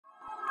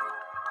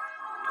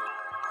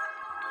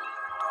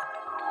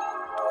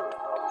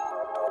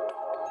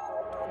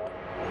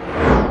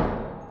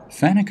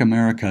FANUC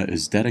America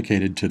is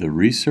dedicated to the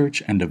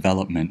research and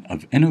development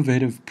of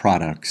innovative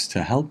products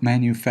to help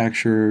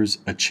manufacturers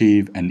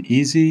achieve an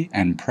easy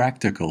and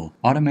practical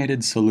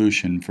automated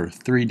solution for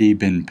 3D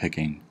bin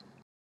picking.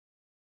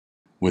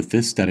 With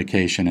this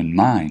dedication in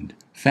mind,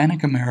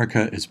 FANUC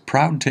America is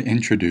proud to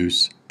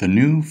introduce the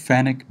new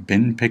FANUC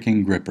Bin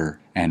Picking Gripper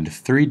and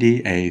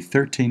 3D-A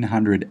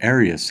 1300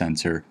 area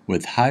sensor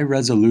with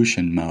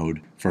high-resolution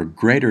mode for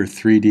greater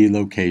 3D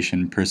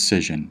location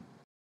precision.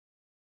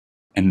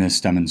 In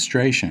this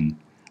demonstration,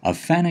 a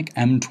FANUC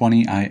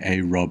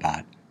M-20iA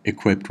robot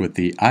equipped with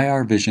the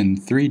iRVision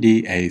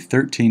 3D-A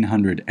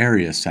 1300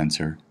 area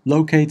sensor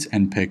locates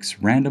and picks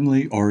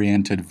randomly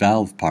oriented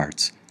valve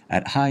parts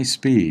at high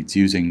speeds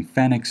using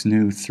FANUC's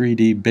new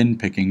 3D bin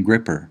picking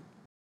gripper.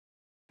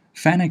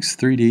 FANUC's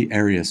 3D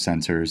area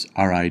sensors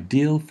are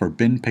ideal for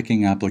bin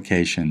picking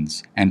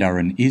applications and are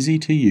an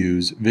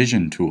easy-to-use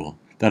vision tool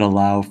that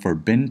allow for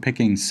bin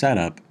picking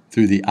setup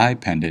through the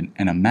iPendant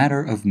in a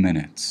matter of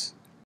minutes.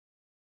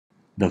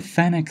 The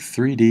FANUC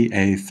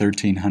 3D-A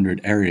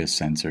 1300 area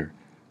sensor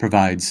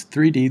provides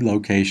 3D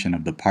location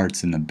of the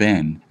parts in the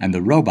bin, and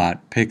the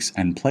robot picks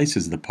and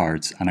places the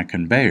parts on a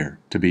conveyor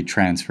to be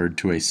transferred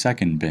to a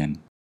second bin.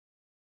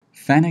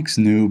 FANUC's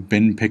new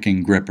bin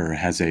picking gripper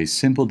has a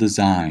simple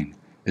design,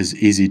 is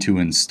easy to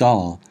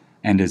install,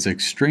 and is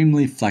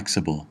extremely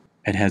flexible.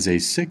 It has a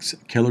 6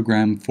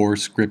 kilogram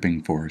force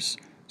gripping force,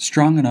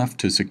 strong enough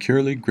to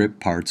securely grip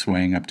parts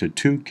weighing up to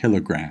 2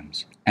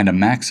 kilograms, and a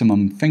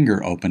maximum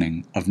finger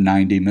opening of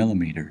 90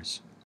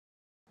 millimeters.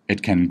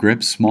 It can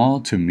grip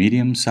small to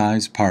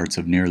medium-sized parts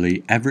of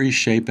nearly every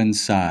shape and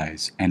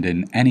size and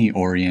in any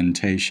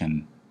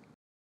orientation.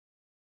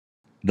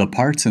 The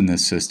parts in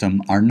this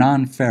system are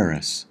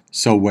non-ferrous,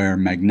 so where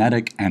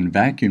magnetic and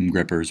vacuum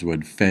grippers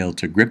would fail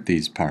to grip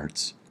these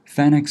parts,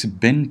 FANUC's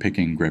bin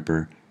picking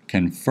gripper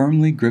can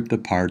firmly grip the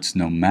parts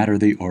no matter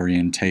the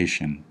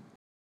orientation.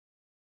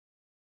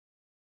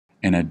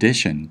 In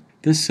addition,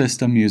 this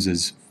system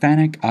uses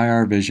FANUC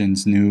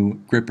iRVision's new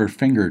gripper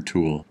finger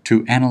tool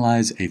to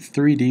analyze a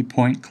 3D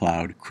point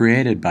cloud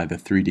created by the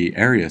 3D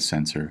area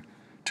sensor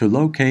to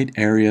locate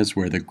areas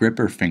where the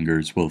gripper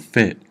fingers will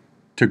fit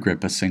to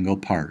grip a single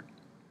part.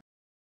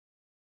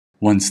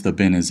 Once the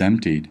bin is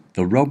emptied,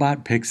 the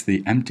robot picks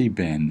the empty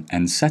bin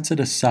and sets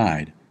it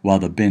aside while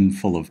the bin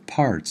full of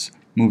parts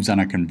moves on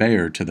a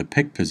conveyor to the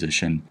pick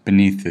position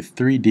beneath the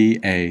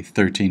 3D-A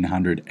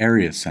 1300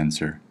 area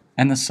sensor,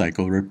 and the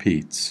cycle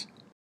repeats.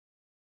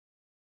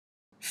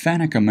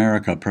 FANUC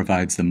America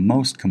provides the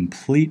most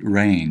complete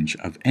range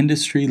of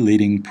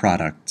industry-leading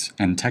products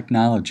and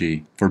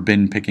technology for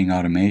bin picking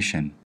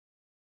automation.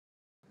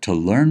 To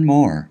learn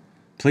more,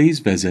 please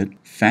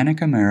visit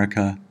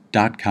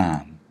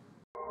fanucamerica.com.